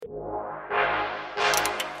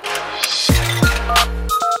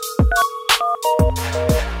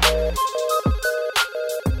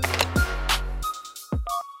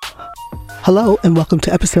Hello and welcome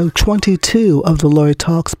to episode 22 of the Lori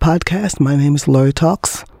Talks podcast. My name is Lori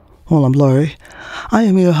Talks. Well, I'm Lori. I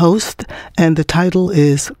am your host, and the title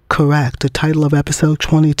is correct. The title of episode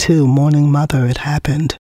 22, Mourning Mother, It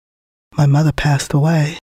Happened. My mother passed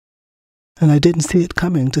away, and I didn't see it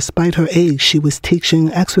coming. Despite her age, she was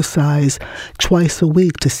teaching exercise twice a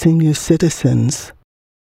week to senior citizens.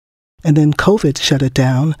 And then COVID shut it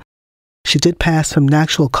down. She did pass from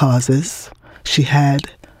natural causes. She had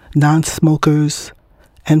non-smokers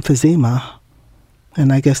emphysema,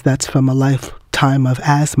 and I guess that's from a lifetime of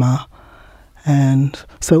asthma. And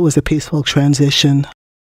so it was a peaceful transition.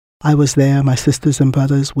 I was there, my sisters and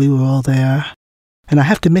brothers, we were all there. And I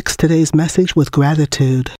have to mix today's message with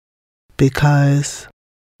gratitude, because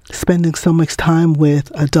spending so much time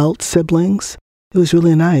with adult siblings, it was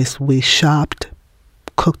really nice. We shopped,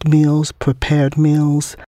 cooked meals, prepared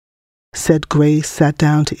meals, said grace, sat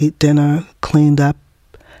down to eat dinner, cleaned up,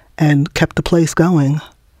 and kept the place going.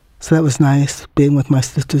 So that was nice, being with my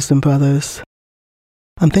sisters and brothers.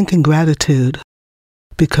 I'm thinking gratitude,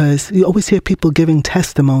 because you always hear people giving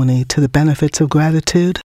testimony to the benefits of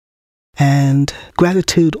gratitude. And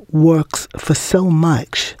gratitude works for so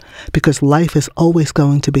much, because life is always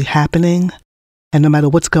going to be happening. And no matter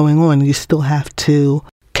what's going on, you still have to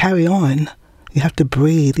carry on. You have to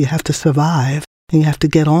breathe, you have to survive, and you have to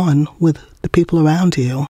get on with the people around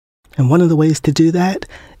you. And one of the ways to do that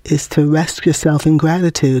is to rest yourself in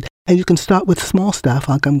gratitude. And you can start with small stuff,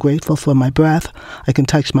 like I'm grateful for my breath. I can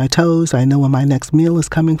touch my toes. I know where my next meal is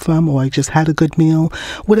coming from, or I just had a good meal.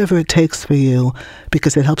 Whatever it takes for you,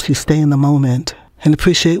 because it helps you stay in the moment and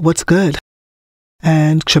appreciate what's good.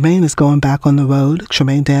 And Tremaine is going back on the road,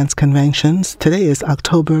 Tremaine Dance Conventions. Today is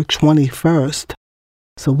October 21st.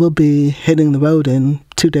 So we'll be hitting the road in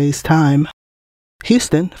 2 days' time.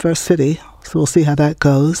 Houston, first city, so we'll see how that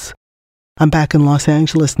goes. I'm back in Los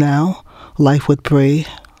Angeles now. Life with Bree.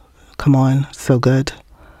 Come on, so good.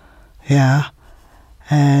 Yeah.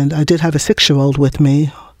 And I did have a 6-year-old with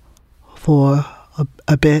me for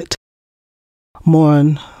a bit. More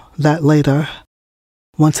on that later.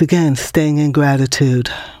 Once again, staying in gratitude.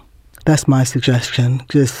 That's my suggestion.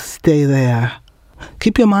 Just stay there.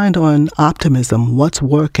 Keep your mind on optimism. What's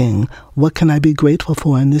working? What can I be grateful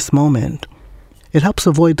for in this moment? It helps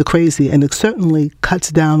avoid the crazy, and it certainly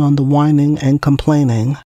cuts down on the whining and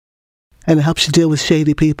complaining. And it helps you deal with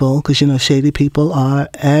shady people, because, shady people are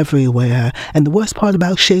everywhere. And the worst part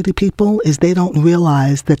about shady people is they don't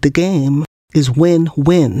realize that the game is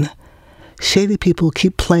win-win. Shady people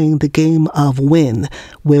keep playing the game of win,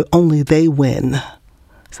 where only they win.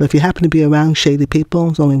 So if you happen to be around shady people,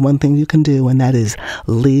 there's only one thing you can do, and that is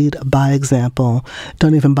lead by example.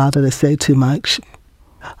 Don't even bother to say too much.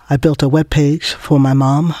 I built a webpage for my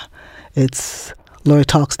mom. It's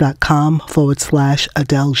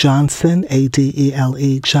loritalks.com/Adele Johnson,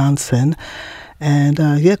 Adele Johnson. And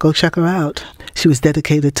go check her out. She was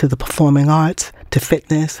dedicated to the performing arts, to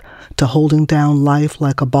fitness, to holding down life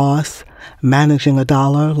like a boss, managing a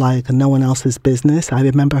dollar like no one else's business. I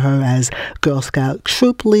remember her as Girl Scout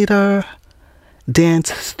troop leader,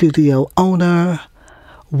 dance studio owner,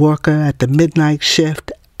 worker at the midnight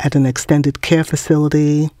shift at an extended care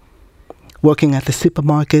facility, working at the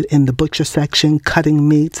supermarket in the butcher section, cutting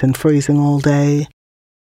meats and freezing all day,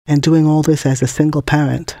 and doing all this as a single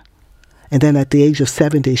parent. And then at the age of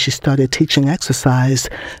 70, she started teaching exercise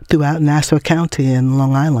throughout Nassau County in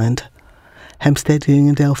Long Island. Hempstead,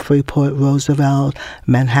 Uniondale, Freeport, Roosevelt,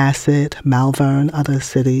 Manhasset, Malvern, other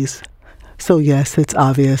cities. So yes, it's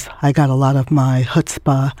obvious I got a lot of my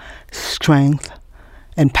chutzpah, strength,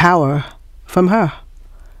 and power from her.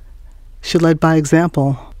 She led by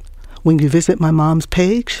example. When you visit my mom's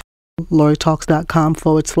page,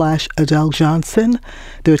 loritalks.com/Adele Johnson,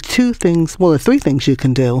 there are three things you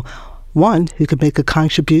can do. One, you can make a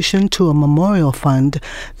contribution to a memorial fund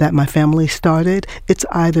that my family started. It's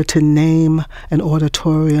either to name an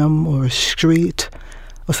auditorium or a street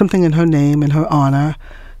or something in her name, in her honor.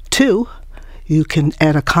 2, you can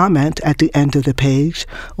add a comment at the end of the page.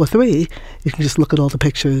 Or 3, you can just look at all the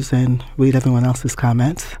pictures and read everyone else's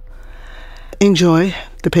comments. Enjoy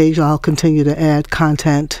the page. I'll continue to add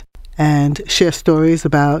content and share stories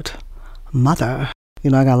about mother. I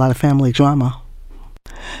got a lot of family drama.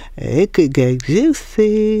 It could get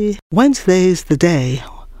juicy. Wednesday's the day.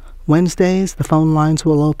 Wednesdays, the phone lines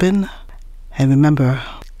will open. And remember,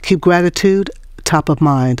 keep gratitude top of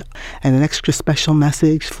mind. And an extra special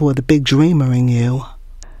message for the big dreamer in you.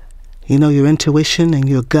 Your intuition and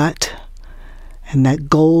your gut, and that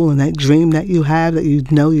goal and that dream that you have that you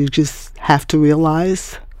just have to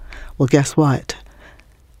realize. Well, guess what?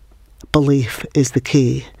 Belief is the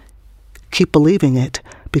key. Keep believing it,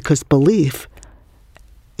 because belief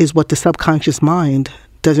is what the subconscious mind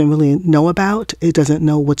doesn't really know about. It doesn't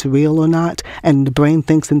know what's real or not, and the brain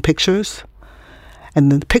thinks in pictures.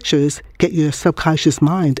 And the pictures get your subconscious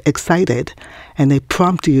mind excited, and they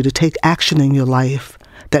prompt you to take action in your life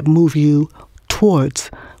that move you towards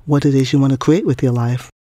what it is you want to create with your life.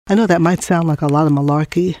 I know that might sound like a lot of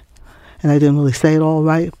malarkey, and I didn't really say it all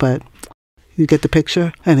right, but you get the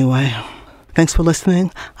picture. Anyway, thanks for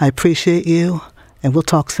listening. I appreciate you, and we'll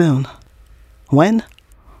talk soon. When?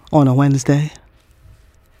 On a Wednesday.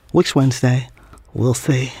 Which Wednesday? We'll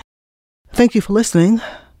see. Thank you for listening.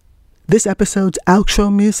 This episode's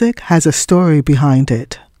outro music has a story behind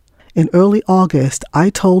it. In early August, I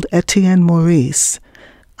told Etienne Maurice,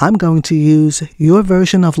 I'm going to use your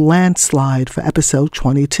version of Landslide for episode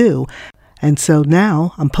 22. And so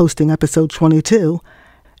now I'm posting episode 22.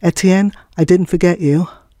 Etienne, I didn't forget you,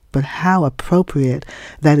 but how appropriate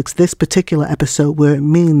that it's this particular episode where it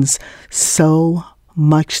means so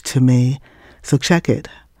much to me. So check it.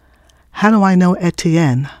 How do I know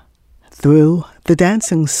Etienne? Through the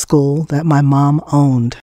dancing school that my mom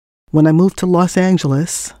owned. When I moved to Los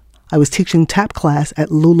Angeles, I was teaching tap class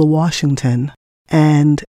at Lula, Washington.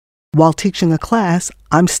 And while teaching a class,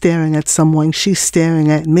 I'm staring at someone, she's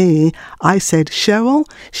staring at me. I said, Cheryl?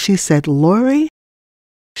 She said, Lori?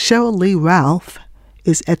 Cheryl Lee Ralph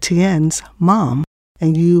is Etienne's mom.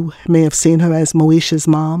 And you may have seen her as Moesha's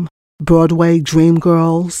mom. Broadway,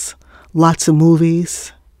 Dreamgirls, lots of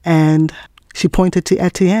movies. And she pointed to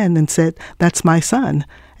Etienne and said, that's my son.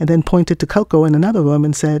 And then pointed to Coco in another room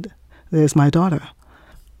and said, there's my daughter.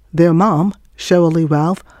 Their mom, Cheryl Lee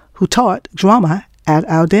Ralph, who taught drama at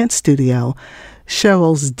our dance studio.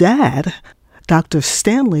 Cheryl's dad, Dr.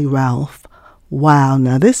 Stanley Ralph. Wow,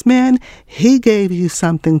 now this man, he gave you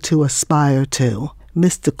something to aspire to.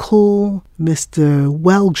 Mr. Cool, Mr.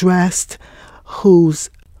 Well-dressed, whose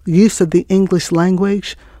use of the English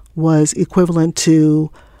language was equivalent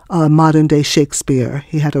to modern-day Shakespeare.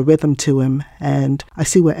 He had a rhythm to him, and I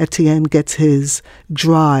see where Etienne gets his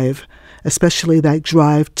drive, especially that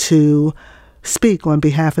drive to speak on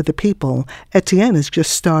behalf of the people. Etienne has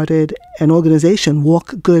just started an organization,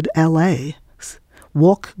 Walk Good LA,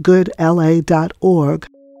 walkgoodla.org.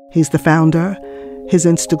 He's the founder. His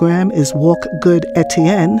Instagram is Walk Good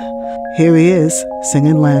Etienne. Here he is,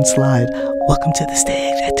 singing Landslide. Welcome to the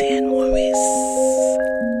stage, Etienne Maurice.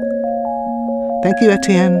 Thank you,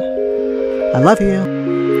 Etienne. I love you.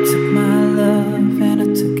 Took my love and I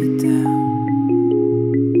took it down.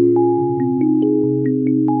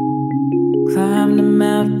 Climbed the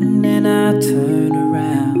mountain and I turned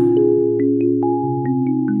around.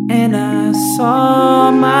 And I saw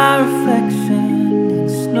my reflection in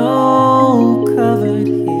snow-covered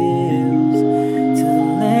hills till the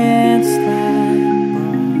landslide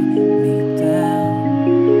brought me down.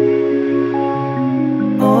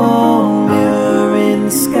 Oh, mirror in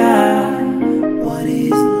the sky, what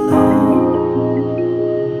is love?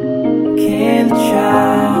 Can the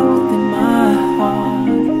child within my heart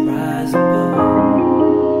rise above?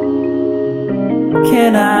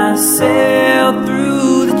 Can I sail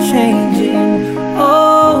through the changing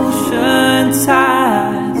ocean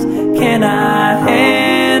tides? Can I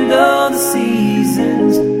handle the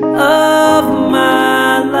seasons of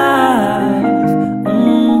my life?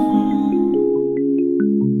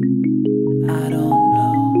 I don't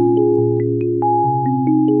know.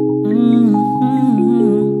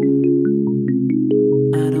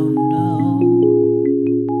 I don't know.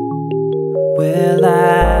 Well,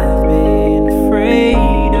 I've been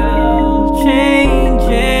afraid of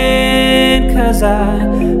changing, 'cause I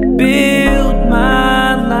built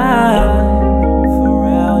my life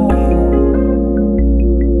around you.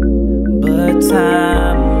 But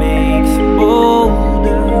time makes you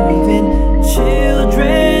bolder, even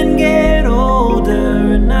children get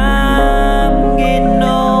older, and I'm getting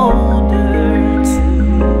older too.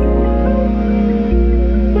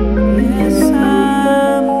 Yes,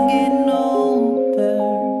 I'm getting older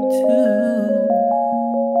too.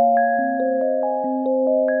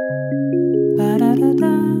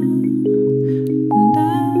 Ba-da-da-da.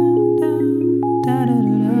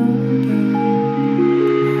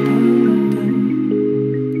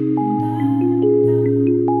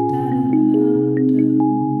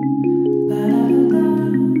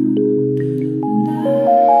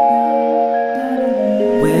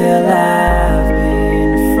 Well, I've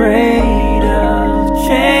been afraid of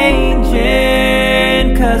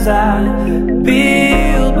changing, 'cause I